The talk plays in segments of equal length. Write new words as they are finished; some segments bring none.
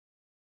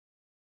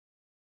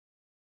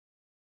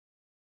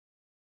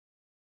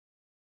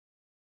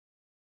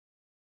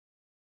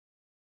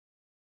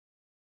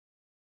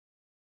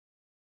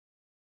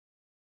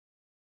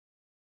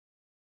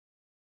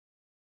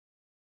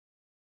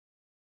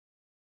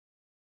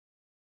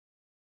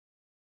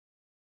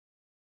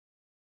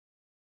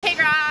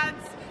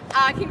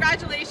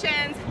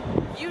Congratulations,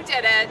 you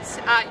did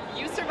it.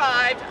 You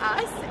survived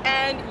us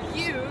and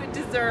you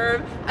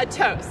deserve a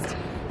toast.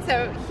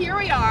 So here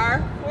we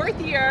are, fourth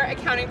year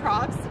accounting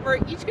profs. We're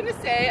each gonna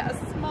say a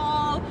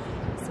small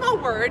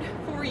word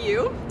for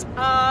you.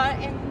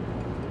 And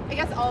I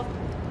guess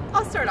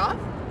I'll start off.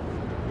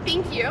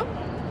 Thank you.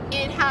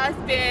 It has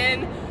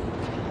been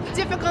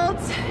difficult,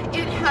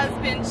 it has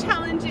been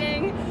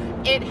challenging,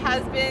 it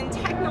has been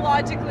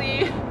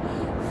technologically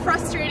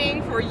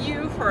frustrating for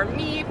you, for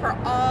me, for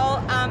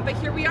all, but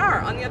here we are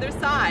on the other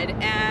side,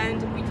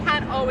 and we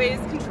can't always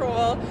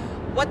control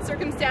what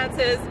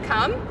circumstances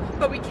come,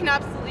 but we can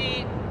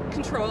absolutely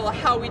control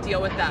how we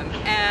deal with them,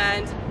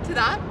 and to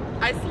that,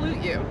 I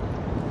salute you.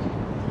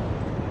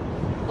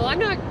 Well, I'm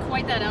not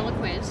quite that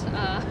eloquent.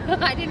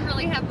 I didn't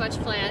really have much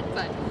planned,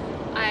 but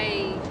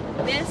I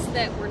miss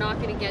that we're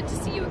not going to get to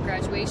see you at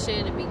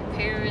graduation and meet your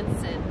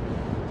parents and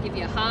give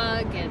you a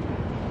hug and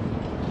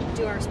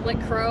do our split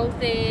crow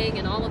thing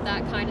and all of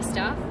that kind of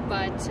stuff,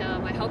 but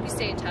I hope you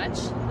stay in touch.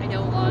 I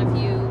know a lot of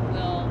you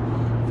will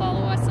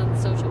follow us on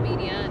social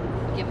media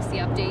and give us the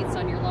updates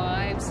on your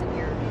lives and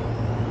your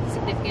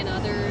significant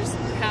others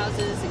and your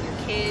houses and your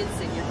kids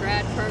and your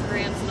grad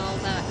programs and all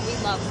of that. We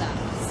love that.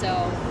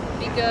 So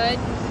be good,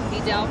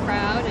 be Dell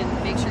proud,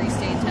 and make sure you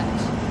stay in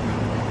touch.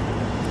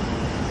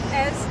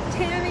 As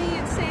Tammy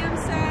and Sam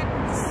said,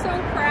 so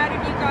proud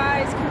of you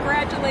guys.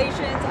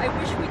 Congratulations. I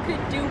wish we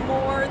could do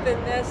more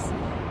than this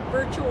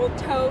virtual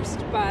toast,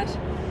 but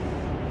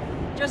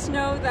just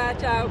know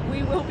that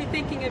we will be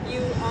thinking of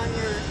you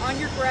on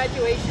your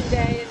graduation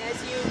day and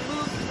as you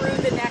move through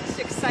the next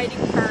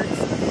exciting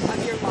parts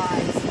of your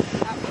lives.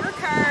 Work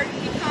hard,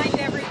 be kind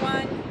to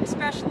everyone,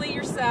 especially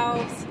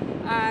yourselves,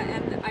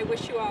 and I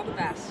wish you all the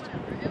best.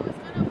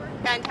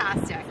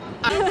 Fantastic.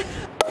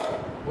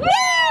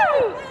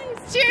 Woo!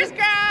 Cheers,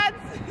 grads!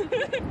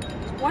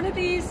 One of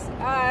these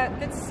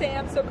that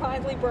Sam so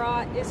kindly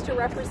brought is to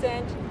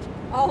represent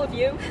all of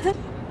you.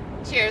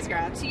 Cheers,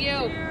 grads. To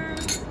you.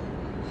 Cheers.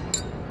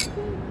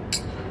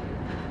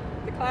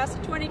 The class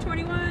of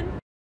 2021.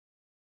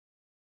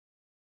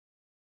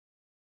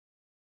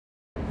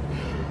 All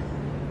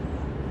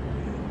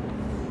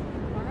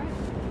right.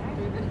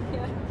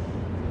 Yeah.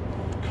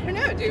 I don't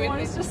know, Do you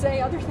want us to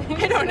say other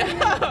things? I don't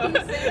know.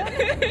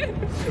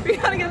 We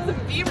gotta get some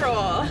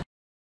B-roll.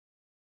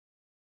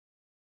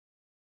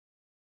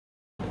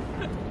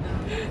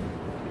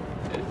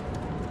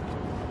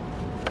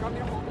 Want me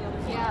to hold the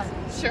other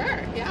glasses? Sure,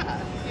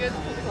 yeah. You have to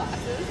hold the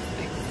glasses.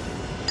 Thanks.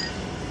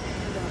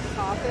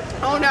 Top it.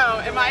 Oh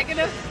no, am I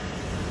gonna...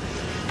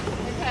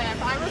 Okay,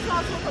 if I'm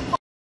responsible for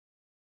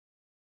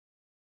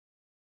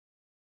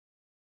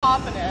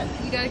popping it.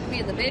 You gotta be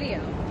in the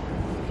video.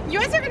 You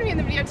guys are gonna be in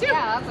the video too?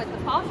 Yeah, but the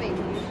popping.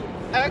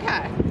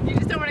 Okay. You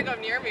just don't want to go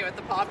near me with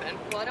the popping.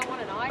 Well, I don't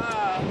want an eye.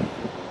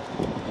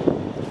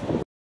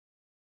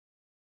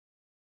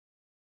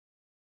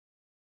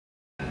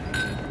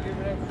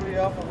 Free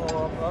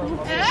alcohol.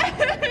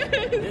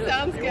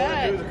 Sounds you good. Want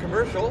to do the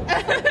commercial?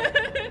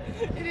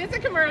 It is a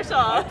commercial.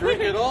 I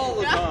drink it all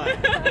the time,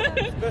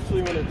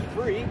 especially when it's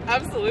free.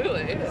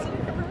 Absolutely. Is it a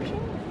commercial?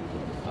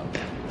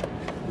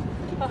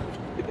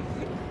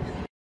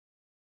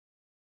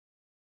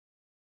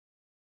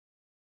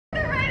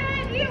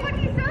 What are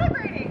you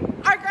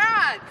celebrating? Our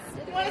grads.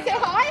 You want to say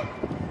hi?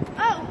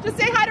 Oh, just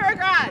say hi to our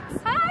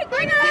grads. Hi,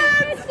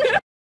 grads.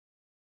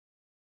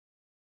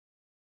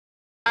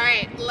 All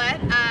right,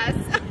 let us.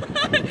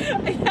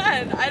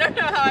 Again, I don't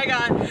know how I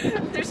got.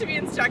 There should be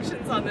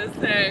instructions on this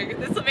thing.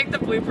 This will make the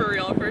blooper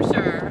reel for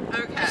sure.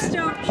 Okay. Just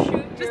don't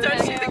shoot. Just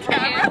don't shoot the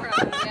camera.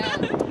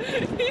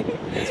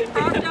 It's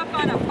propped up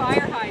on a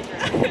fire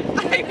hydrant.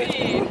 I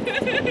mean.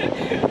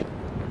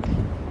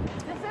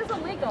 This is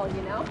illegal,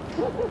 you know?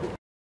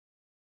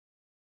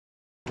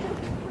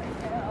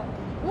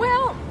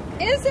 Well,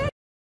 is it?